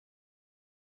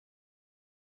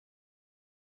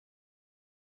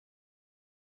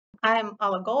I'm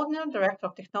Alla Goldner, Director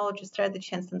of Technology Strategy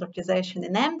and Standardization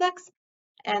in Amdocs.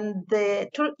 And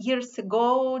 2 years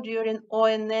ago, during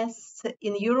ONS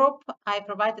in Europe, I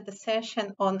provided a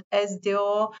session on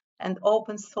SDO and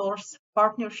open source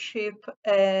partnership,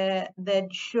 the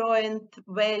joint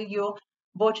value,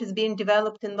 what is being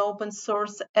developed in open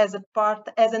source as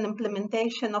an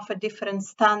implementation of a different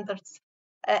standards.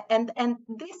 And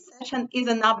this session is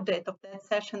an update of that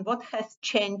session, what has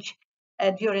changed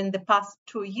during the past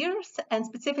 2 years, and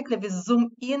specifically we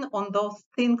zoom in on those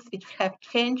things which have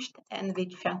changed and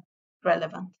which are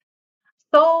relevant.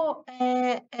 So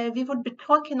we would be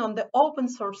talking on the open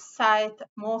source side,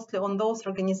 mostly on those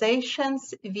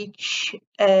organizations which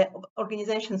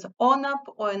organizations ONAP,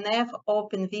 ONF,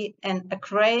 OpenV, and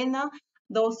Ukraine.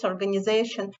 Those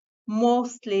organizations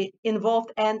mostly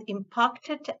involved and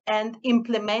impacted and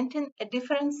implementing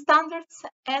different standards.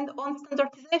 And on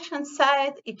standardization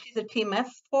side, it is a TMF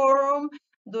forum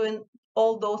doing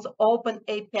all those open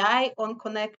API on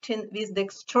connecting with the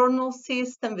external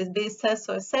system, with BSS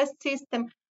OSS system,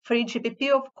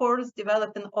 3GPP, of course,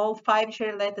 developing all 5G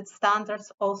related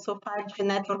standards, also 5G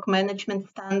network management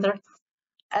standards,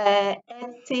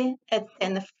 ETSI,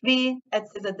 NFV,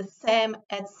 ETSI is the same,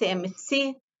 ETSI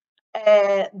MSC.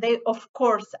 They, of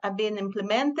course, are being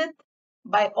implemented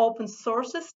by open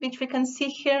sources, which we can see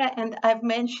here, and I've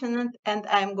mentioned it, and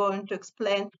I'm going to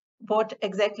explain what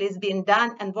exactly is being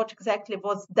done and what exactly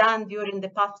was done during the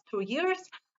past 2 years.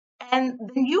 And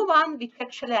the new one, which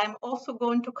actually I'm also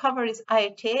going to cover, is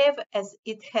IETF, as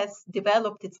it has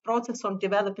developed its process on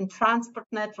developing transport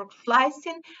network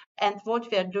slicing and what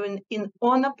we are doing in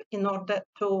ONAP in order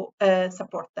to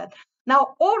support that.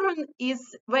 Now, ORAN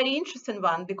is a very interesting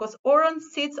one because ORAN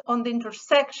sits on the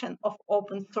intersection of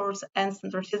open source and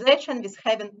standardization, with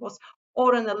having was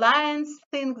ORAN Alliance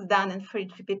things done in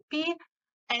 3GPP,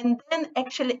 and then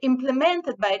actually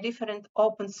implemented by different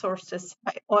open sources,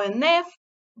 by ONF,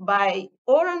 by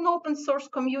ORAN open source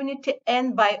community,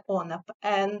 and by ONAP.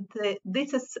 And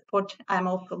this is what I'm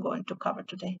also going to cover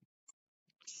today.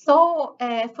 So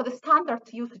for the standard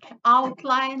usage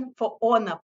outline for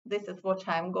ONAP, this is what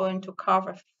I'm going to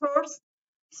cover first.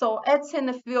 So at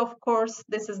CNFV, of course,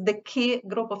 this is the key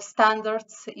group of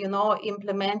standards,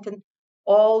 implementing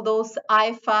all those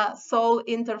IFA, SOL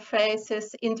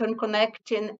interfaces,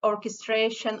 interconnecting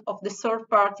orchestration of the third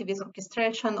party with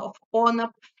orchestration of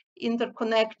ONAP,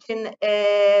 interconnecting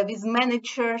with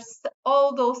managers.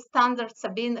 All those standards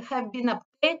have been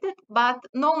updated, but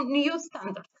no new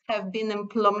standards have been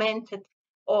implemented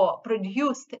or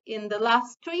produced in the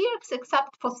last 2 years,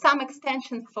 except for some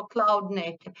extensions for cloud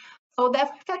native. So the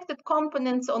affected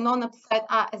components on ONAP side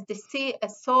are SDC,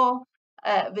 SO,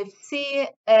 with C,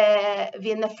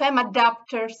 VNFM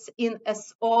adapters in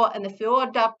SO, and FEO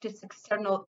adapters,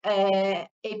 external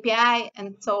API,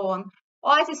 and so on.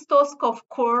 OASIS Tosca, of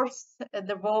course,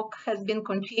 the work has been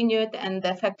continued, and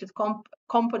the affected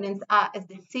components are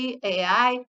SDC,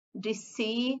 AI,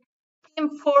 DC,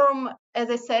 Teamform, as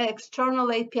I say, external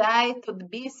API to the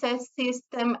BSS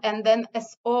system, and then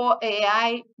SO,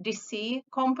 AI, DC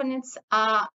components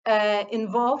are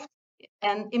involved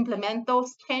and implement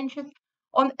those changes.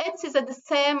 On ETSI is the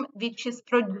same, which is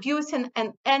producing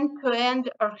an end-to-end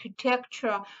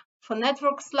architecture for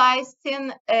network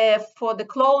slicing, for the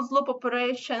closed loop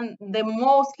operation. The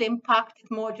mostly impacted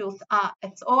modules are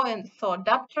SO and SO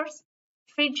adapters.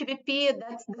 3GPP,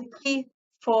 that's the key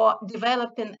for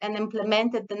developing and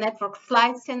implemented the network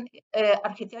slicing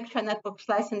architecture, network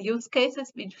slicing use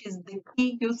cases, which is the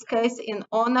key use case in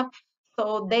ONAP.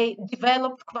 So they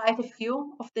developed quite a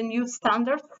few of the new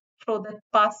standards through the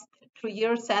past 2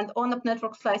 years, and ONAP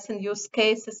network slicing use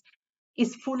cases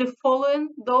is fully following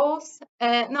those.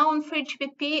 Now on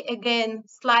 3GPP, again,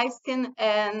 slicing,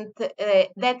 and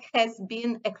that has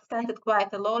been extended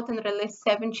quite a lot in release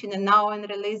 17 and now in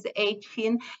release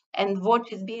 18. And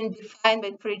what is being defined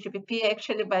by 3GPP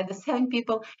actually by the same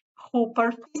people who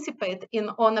participate in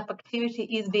ONAP activity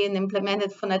is being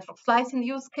implemented for network slicing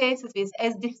use cases with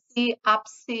SDC,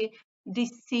 APSI,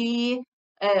 DC,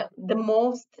 the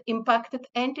most impacted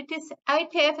entities.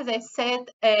 IETF, as I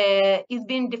said, is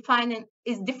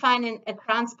defining a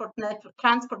transport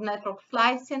network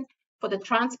slicing for the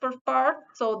transport part.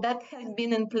 So that has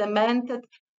been implemented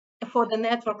for the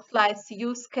network slice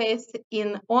use case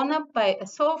in ONAP by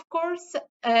SO, of course.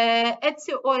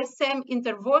 ETSI OSM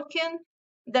interworking,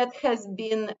 that has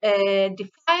been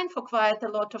defined for quite a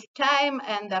lot of time,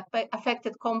 and the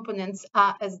affected components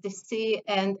are SDC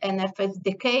and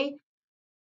NFSDK.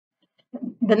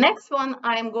 The next one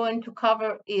I'm going to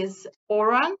cover is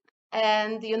ORAN,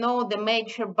 And the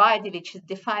major body which is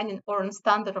defining ORAN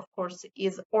standard, of course,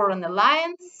 is ORAN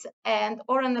Alliance. And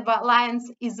ORAN Alliance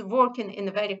is working in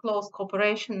a very close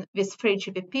cooperation with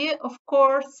 3GPP, of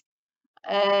course,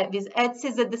 with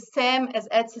ETSI ZSM, as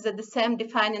ETSI ZSM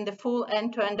defining the full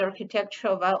end-to-end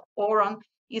architecture, while ORAN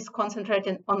is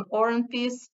concentrating on ORAN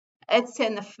piece.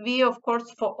 ETSI NFV, of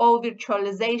course, for all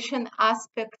virtualization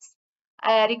aspects.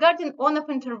 Regarding ONAP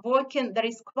interworking, there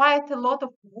is quite a lot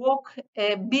of work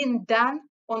being done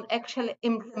on actually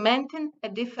implementing a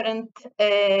different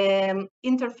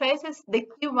interfaces. The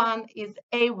key one is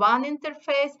A1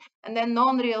 interface, and then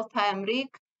non-real-time RIG.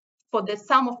 For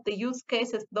some of the use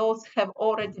cases, those have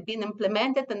already been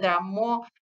implemented, and there are more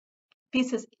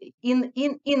pieces in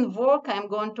work. I'm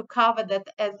going to cover that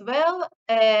as well.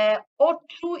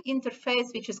 O2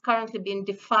 interface, which is currently being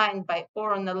defined by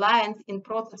ORAN Alliance, in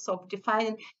process of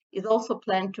defining, is also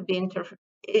planned to be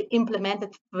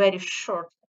implemented very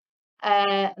shortly.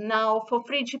 Now, for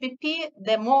 3GPP,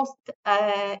 the most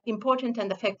important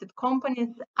and affected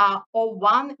components are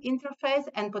O1 interface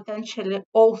and potentially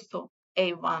also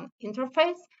A1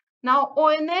 interface. Now,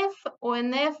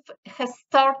 ONF has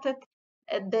started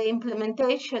the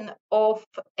implementation of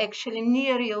actually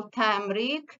near real-time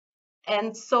RIG,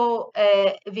 and so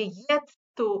we yet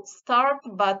to start,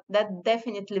 but that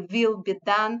definitely will be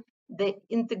done. The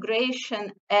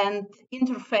integration and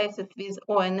interfaces with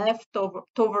ONF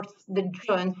towards the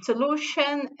joint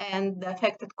solution, and the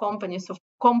affected components,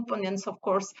 of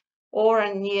course,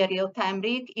 ORAN near real-time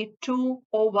RIG, E2,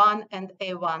 O1, and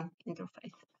A1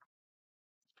 interfaces.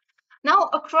 Now,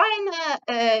 Ukraine,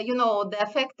 the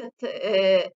affected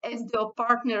SDO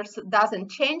partners doesn't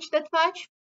change that much.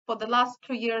 For the last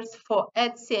 2 years, for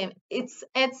ETSI, it's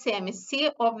ETSI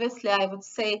MEC. Obviously, I would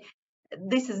say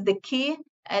this is the key.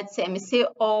 ETSI MEC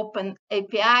open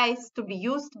APIs to be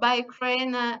used by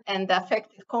Ukraine, and the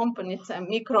affected components are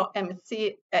micro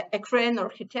MEC Ukraine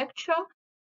architecture.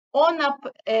 ONAP,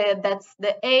 that's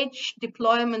the edge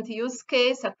deployment use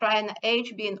case, Ukraine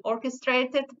edge being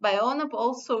orchestrated by ONAP.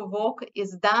 Also, work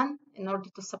is done in order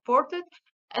to support it.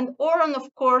 And ORAN, of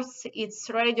course, it's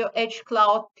radio edge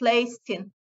cloud placed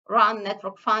in run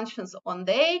network functions on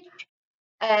the edge.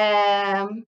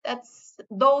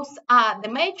 Those are the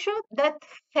major. That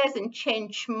hasn't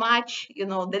changed much.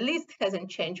 The list hasn't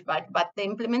changed much, but the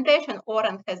implementation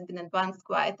ORAN has been advanced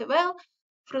quite well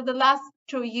through the last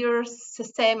 2 years,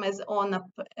 same as ONAP.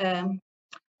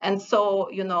 And so,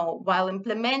 while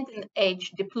implementing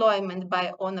edge deployment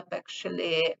by ONAP,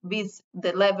 actually with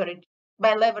the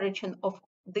leveraging of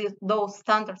those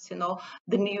standards,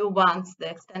 the new ones, the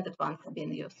extended ones have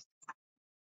been used.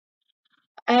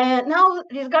 Now,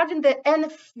 regarding the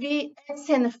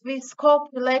NFV scope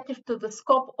relative to the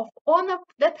scope of ONAP,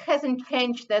 that hasn't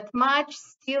changed that much.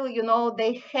 Still,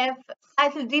 they have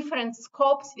slightly different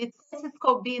scopes, with ETSI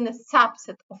scope being a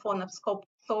subset of ONAP scope.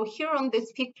 So here on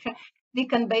this picture, we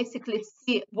can basically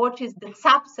see what is the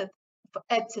subset of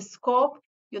ETSI scope,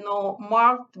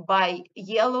 marked by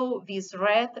yellow with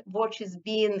red, which is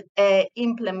being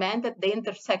implemented, the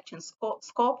intersection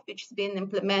scope, which is being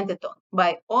implemented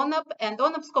by ONAP. And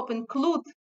ONAP scope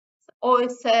includes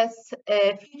OSS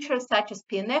features such as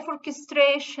PNF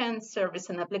orchestration, service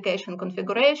and application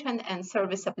configuration, and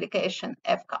service application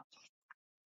FCAP.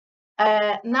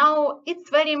 Now, it's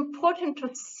very important to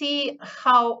see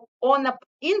how ONAP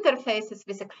interfaces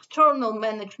with external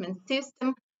management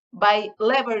system by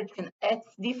leveraging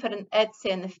different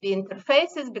ETSI and NFV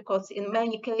interfaces, because in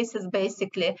many cases,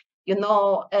 basically,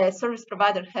 a service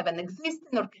provider have an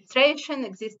existing orchestration,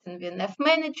 existing VNF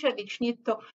manager, which need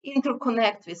to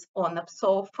interconnect with ONAP.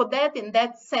 So for that, in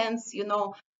that sense,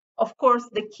 of course,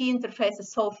 the key interface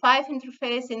is SOL5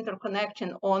 interface,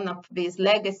 interconnection ONAP with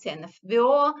legacy and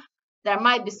FVO. There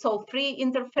might be SOL3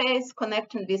 interface,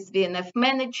 connecting with VNF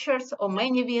managers or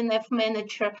many VNF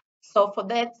manager. So for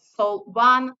that,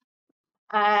 SOL1,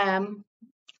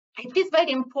 it is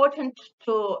very important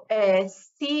to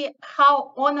see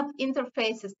how ONAP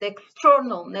interfaces the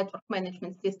external network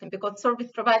management system, because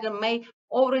service provider may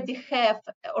already have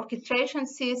orchestration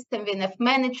system, VNF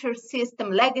manager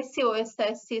system, legacy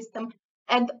OSS system,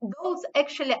 and those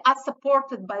actually are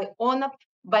supported by ONAP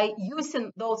by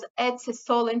using those ETSI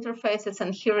SOL interfaces.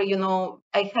 And here,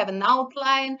 I have an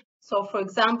outline. So, for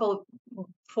example,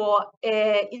 for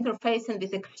interfacing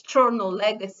with external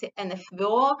legacy and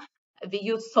FVO, we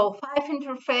use SOL5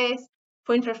 interface.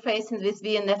 For interfacing with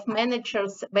VNF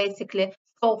managers, basically,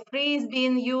 SOL3 is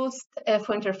being used.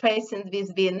 For interfacing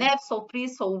with VNF, SOL3,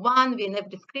 SOL1,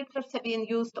 VNF descriptors are being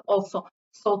used. Also,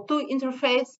 SOL2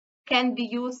 interface can be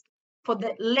used. For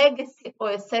the legacy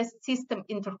OSS system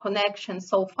interconnection,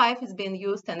 SOL5 is being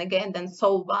used, and again, then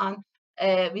SOL1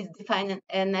 with defined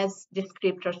NS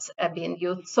descriptors are being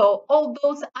used. So all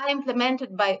those are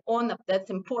implemented by ONAP. That's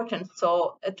important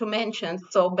to mention.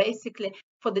 So basically,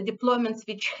 for the deployments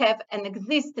which have an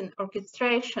existing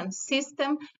orchestration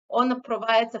system, ONAP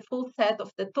provides a full set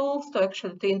of the tools to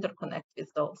actually interconnect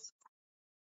with those.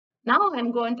 Now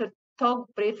I'm going to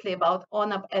talk briefly about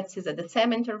ONAP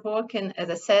ETSI-ZSM interworking. As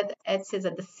I said,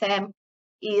 ETSI-ZSM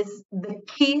is the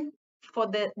key for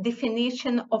the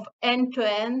definition of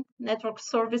end-to-end network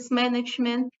service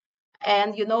management.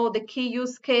 And you know, the key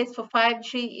use case for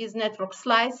 5G is network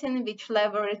slicing, which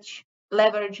leverages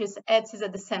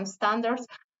ETSI-ZSM standards.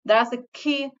 There's a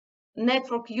key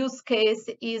network use case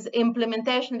is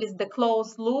implementation with the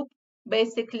closed loop.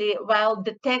 Basically, while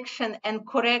detection and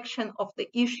correction of the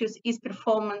issues is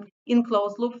performed in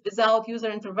closed loop without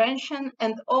user intervention,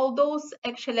 and all those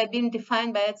actually have been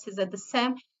defined by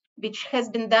ETSI-ZSM, which has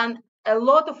been done a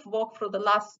lot of work for the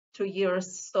last 2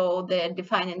 years. So they're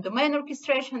defining domain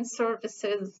orchestration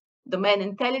services, domain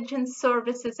intelligence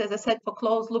services, as I said, for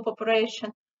closed loop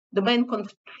operation, domain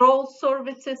control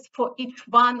services for each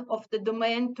one of the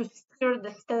domain to steer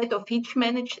the state of each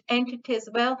managed entity as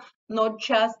well, not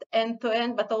just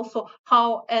end-to-end, but also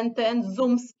how end-to-end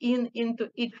zooms into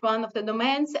each one of the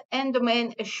domains, and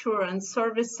domain assurance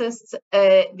services,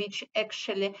 which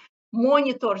actually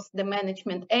monitors the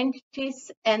management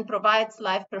entities and provides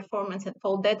live performance and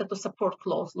fault data to support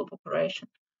closed loop operation.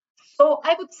 So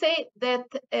I would say that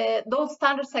those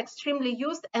standards are extremely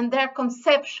used, and they're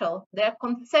conceptual. They're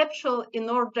conceptual in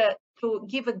order to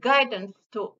give a guidance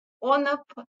to ONAP,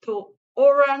 to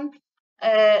ORAN,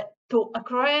 to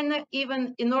Acroen,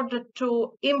 even in order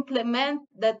to implement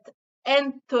that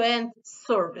end-to-end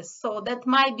service. So that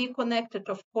might be connected,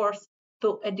 of course,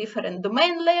 to a different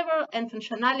domain level, and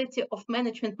functionality of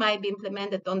management might be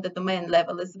implemented on the domain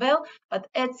level as well. But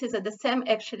ETSI-ZSM,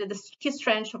 actually the key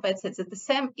strength of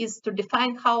ETSI-ZSM is to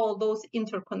define how all those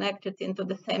interconnected into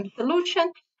the same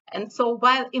solution. And so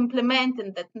while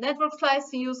implementing that network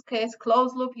slicing use case,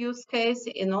 closed loop use case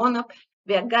in ONAP,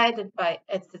 we are guided by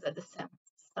ETSI-ZSM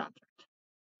standard.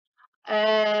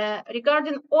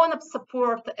 Regarding ONAP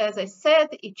support, as I said,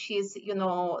 it is, you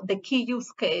know, the key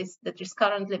use case that is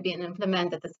currently being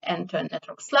implemented as end-to-end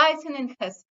network slicing. It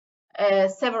has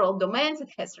several domains. It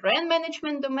has RAN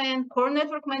management domain, core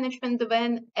network management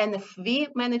domain,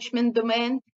 NFV management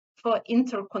domain for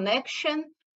interconnection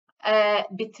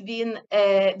between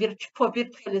for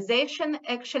virtualization,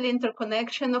 actually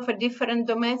interconnection of a different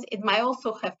domains. It might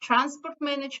also have transport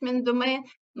management domain,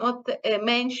 not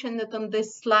mentioned on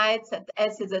this slide, that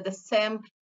ETSI-ZSM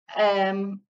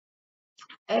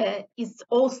is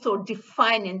also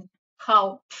defining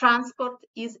how transport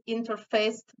is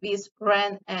interfaced with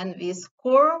RAN and with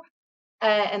core,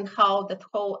 and how that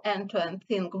whole end-to-end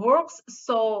thing works.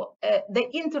 So the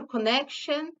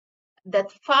interconnection,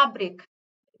 that fabric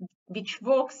which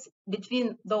works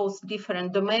between those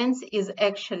different domains, is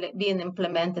actually being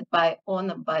implemented by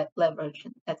ONAP by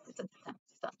leveraging ETSI-ZSM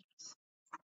standards.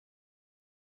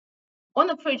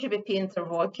 ONAP 3GPP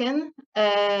interworking,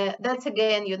 that's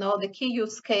again, you know, the key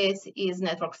use case is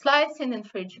network slicing, and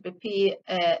 3GPP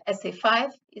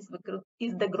SA5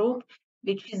 is the group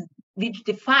which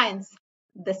defines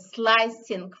the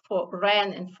slicing for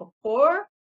RAN and for core,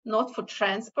 not for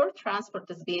transport. Transport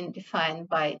is being defined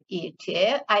by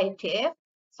IETF.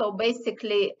 So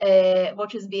basically,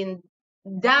 what is being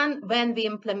done when we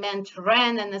implement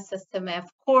RAN and SSMF,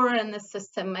 core and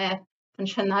SSMF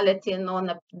functionality and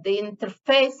ONAP, the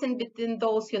interfacing between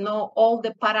those, you know, all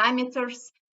the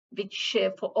parameters which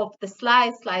of the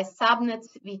slice subnets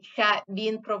which are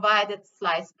being provided,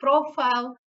 slice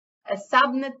profile, a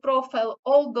subnet profile,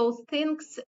 all those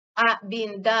things are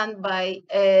being done by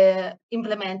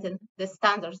implementing the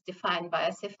standards defined by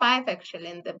SA5, actually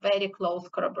in the very close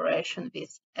collaboration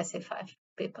with SA5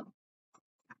 people.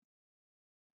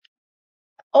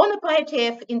 ONAP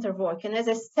IETF interworking, as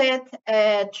I said,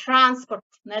 transport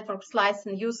network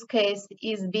slicing use case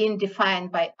is being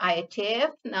defined by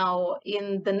IETF. Now,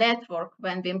 in the network,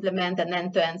 when we implement an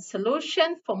end-to-end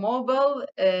solution for mobile,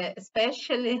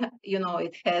 especially, you know,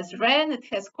 it has RAN, it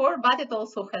has core, but it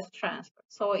also has transport.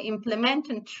 So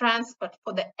implementing transport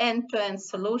for the end-to-end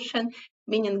solution,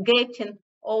 meaning getting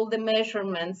all the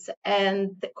measurements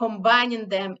and combining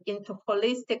them into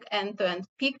holistic end-to-end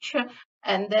picture,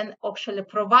 and then actually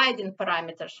providing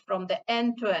parameters from the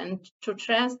end-to-end to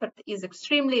transport is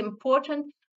extremely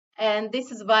important. And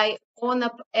this is why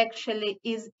ONAP actually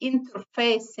is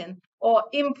interfacing or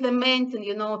implementing,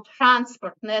 you know,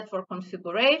 transport network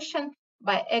configuration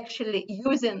by actually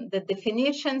using the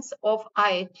definitions of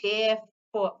IETF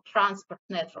for transport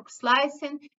network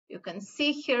slicing. You can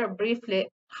see here briefly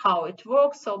how it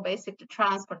works. So basically,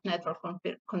 transport network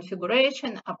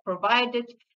configuration are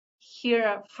provided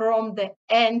here from the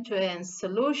end-to-end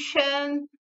solution.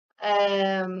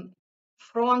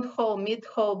 Front haul, mid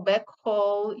haul, back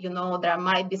haul, there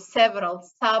might be several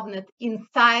subnet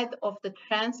inside of the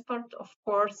transport. Of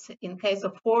course, in case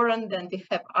of foreign, then we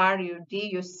have RUD,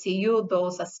 UCU,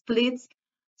 those are splits.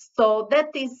 So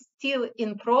that is still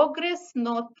in progress,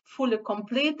 not fully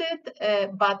completed,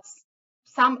 but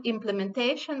some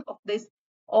implementation of this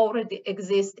already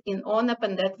exists in ONAP,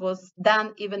 and that was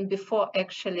done even before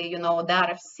actually, the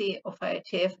RFC of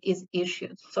IETF is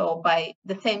issued. So by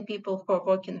the same people who are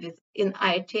working in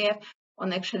IETF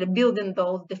on actually building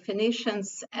those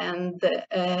definitions and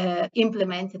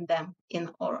implementing them in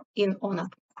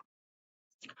ONAP.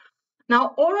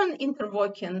 Now, ORAN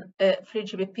interworking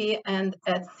 3GPP and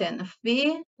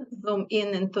CNFV, zoom in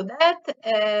into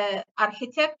that.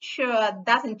 Architecture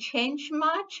doesn't change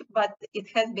much, but it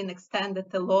has been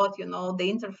extended a lot. The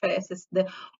interfaces, the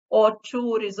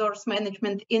O2 resource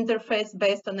management interface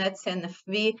based on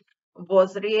CNFV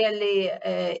was really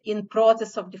in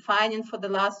process of defining for the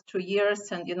last 2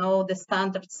 years. And, the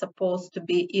standard's supposed to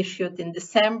be issued in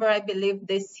December, I believe,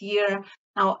 this year.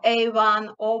 Now,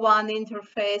 A1, O1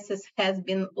 interfaces has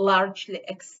been largely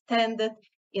extended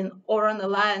in ORAN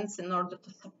Alliance in order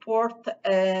to support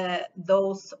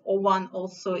those O1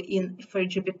 also in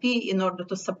 3GPP in order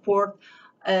to support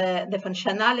the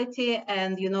functionality,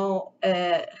 and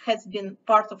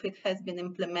part of it has been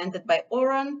implemented by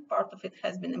ORAN, part of it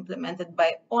has been implemented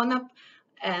by ONAP,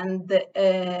 and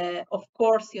of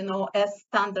course, as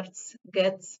standards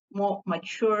gets more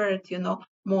matured,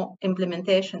 more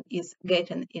implementation is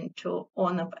getting into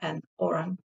ONAP and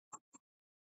ORAN.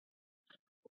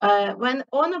 When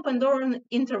ONAP and ORAN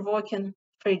interworking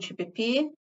 3GPP,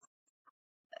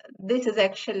 this is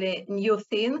actually a new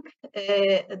thing.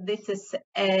 This is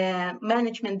a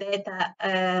management data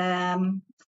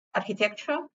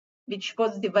architecture, which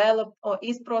was developed or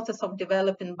is process of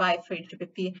developing by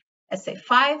 3GPP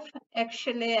SA5,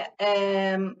 actually.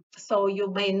 So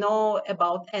you may know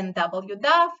about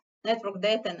NWDAF, Network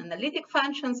Data and Analytic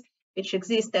Functions, which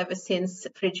exist ever since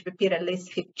 3GPP release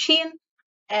 15.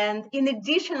 And in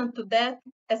addition to that,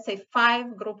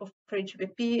 SA5 group of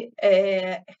 3GPP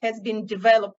has been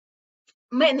developed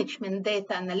management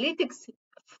data analytics,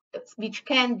 which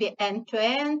can be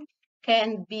end-to-end,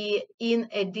 can be in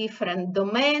a different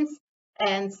domains,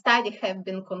 and studies have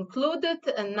been concluded,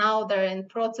 and now they're in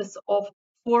process of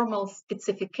formal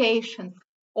specification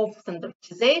of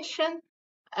standardization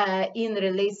in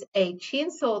release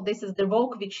 18. So this is the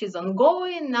work which is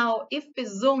ongoing. Now, if we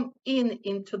zoom in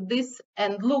into this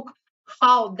and look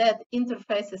how that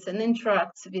interfaces and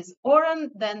interacts with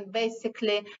ORAN, then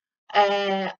basically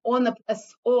ONAP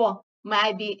SO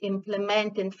might be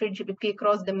implementing 3GPP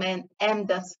cross-domain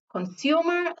MDAS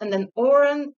consumer, and then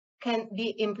ORAN can be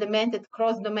implemented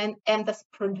cross-domain MDAS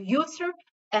producer,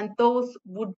 and those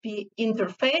would be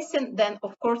interfacing. Then,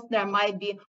 of course, there might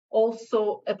be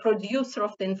also a producer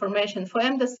of the information for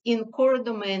MDAS in core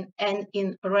domain and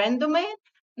in RAN domain.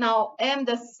 Now,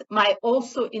 MDAS might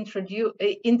also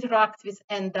interact with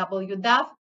NWDAF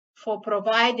for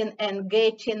providing and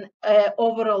getting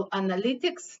overall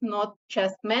analytics, not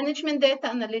just management data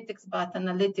analytics, but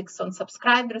analytics on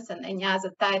subscribers and any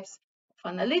other types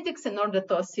of analytics in order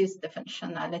to assist the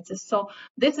functionality. So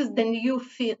this is the new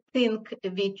thing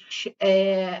which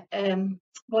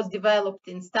was developed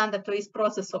in standard, or is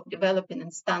process of developing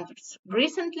in standards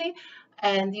recently.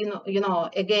 And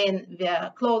again, we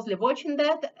are closely watching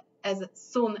that. As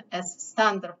soon as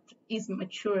standard is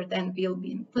matured and will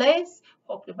be in place,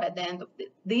 hopefully by the end of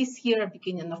this year,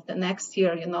 beginning of the next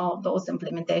year, those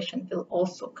implementation will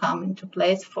also come into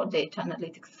place for data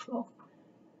analytics flow.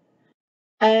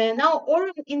 Now,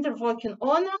 ORAN interworking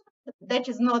ONAP, that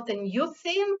is not a new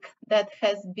thing, that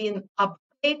has been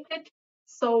updated.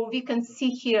 So we can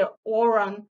see here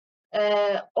ORAN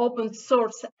open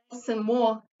source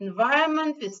SMO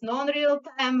environment with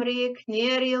non-real-time RIG,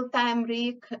 near real-time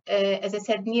RIG. As I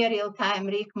said, near real-time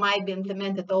RIG might be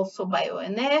implemented also by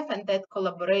ONF, and that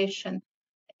collaboration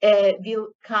will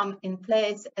come in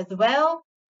place as well.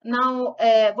 Now,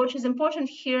 what is important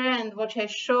here and what I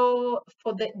show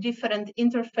for the different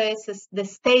interfaces, the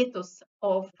status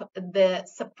of the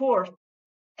support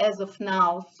as of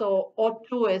now. So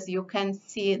O2, as you can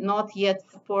see, not yet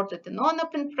supported in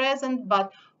ONAP in present,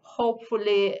 but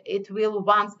hopefully it will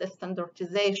once the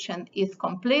standardization is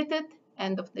completed,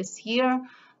 end of this year.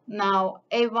 Now,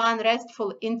 A1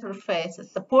 RESTful interface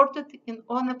is supported in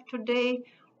ONAP today.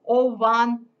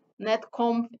 O1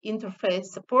 NetConf interface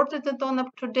supported at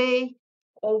ONAP today.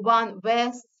 O1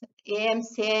 West,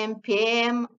 EMCM,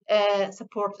 PM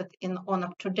supported in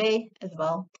ONAP today as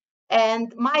well.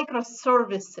 And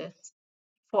microservices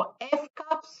for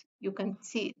FCAPs, you can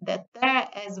see that there,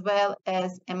 as well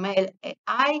as ML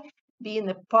AI being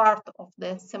a part of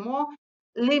the SMO.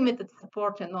 Limited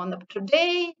support in ONAP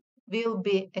today will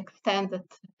be extended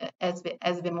as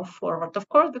we move forward, of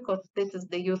course, because this is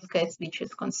the use case which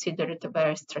is considered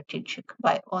very strategic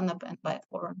by ONAP and by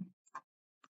ORAN.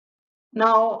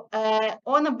 Now,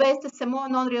 ONAP-based SMO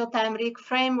non-real-time RIG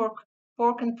framework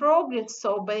work in progress.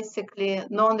 So basically,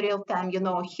 non-real-time,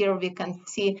 here we can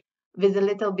see with a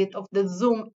little bit of the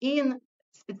zoom in,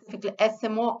 specifically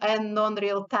SMO and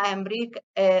non-real-time RIG,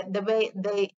 the way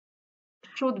they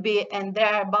should be and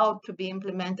they're about to be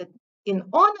implemented in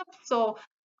ONAP. So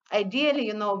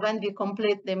ideally, when we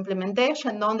complete the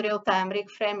implementation, non-real-time RIG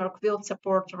framework will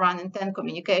support run intent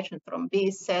communication from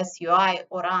BSS, UI,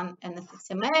 ORAN, and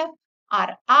SSMF,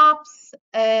 our apps,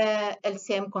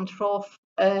 LCM control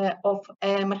of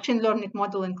a machine learning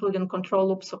model, including control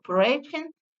loops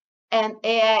operation, and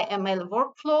AI ML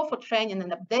workflow for training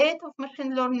and update of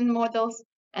machine learning models,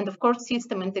 and of course,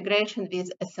 system integration with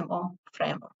SMO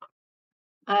framework.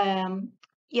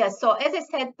 So as I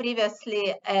said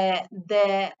previously,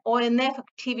 the ONF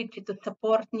activity to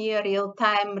support near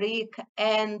real-time RIG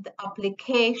and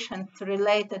applications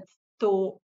related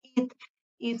to it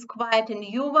is quite a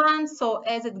new one. So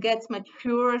as it gets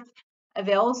matured,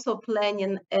 we're also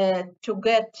planning to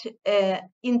get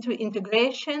into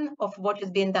integration of what is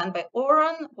being done by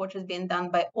ORAN, what is being done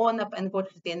by ONAP, and what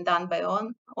is being done by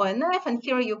ONF. And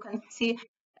here you can see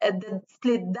the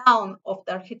split down of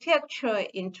the architecture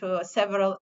into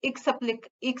several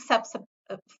XAPs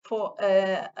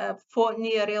for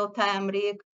near real-time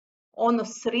RIG,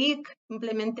 ONOS RIG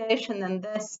implementation, and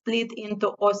then split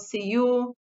into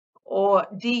OCU or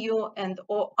DU and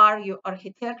RU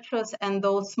architectures, and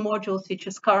those modules which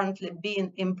is currently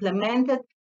being implemented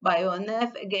by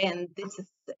ONF. Again, this is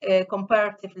a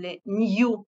comparatively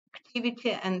new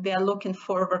activity, and we are looking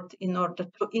forward in order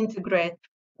to integrate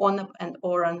ONAP and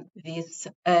ORAN with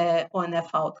ONF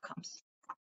outcomes.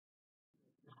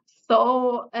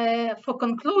 So for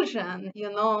conclusion,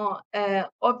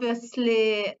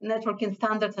 obviously networking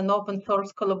standards and open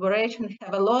source collaboration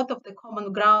have a lot of the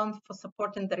common ground for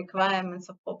supporting the requirements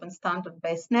of open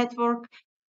standard-based network.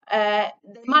 They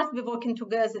must be working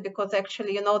together because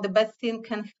actually, the best thing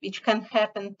which can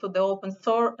happen to the open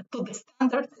source, to the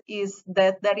standards, is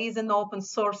that there is an open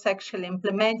source actually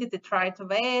implemented it right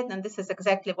away. And this is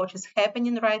exactly what is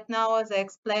happening right now, as I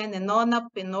explained in ONAP,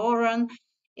 in ORAN,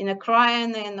 in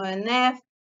Acroyon, in ONF,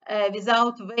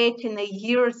 without waiting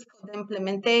years for the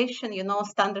implementation.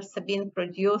 Standards are being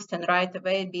produced and right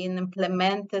away being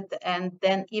implemented, and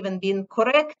then even being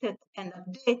corrected and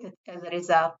updated as a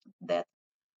result of that.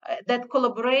 That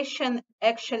collaboration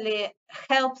actually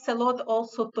helps a lot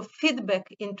also to feedback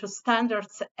into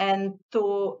standards and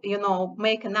to,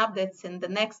 make an updates in the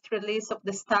next release of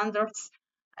the standards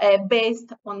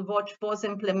based on what was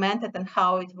implemented and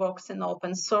how it works in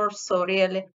open source. So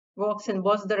really works in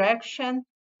both directions.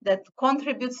 That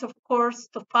contributes, of course,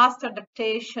 to faster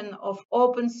adaptation of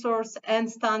open source and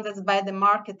standards by the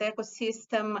market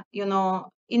ecosystem.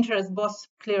 Interest both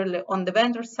clearly on the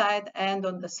vendor side and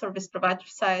on the service provider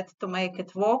side to make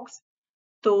it work,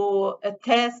 to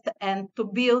test and to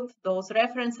build those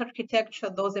reference architecture,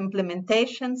 those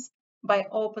implementations by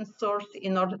open source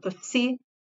in order to see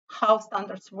how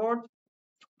standards work.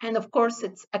 And of course,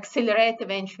 it's accelerate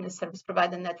eventually service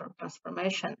provider network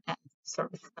transformation and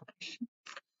service innovation.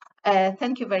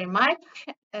 Thank you very much.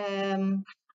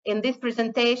 In this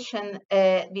presentation,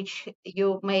 which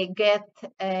you may get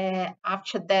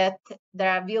after that,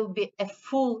 there will be a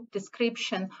full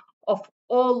description of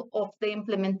all of the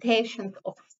implementations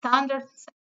of standards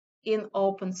in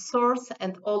open source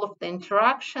and all of the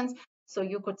interactions. So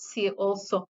you could see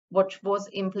also what was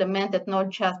implemented, not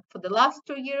just for the last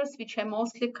 2 years, which I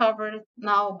mostly covered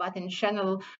now, but in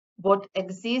general, what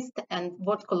exists and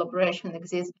what collaboration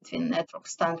exists between network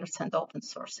standards and open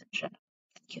source in general.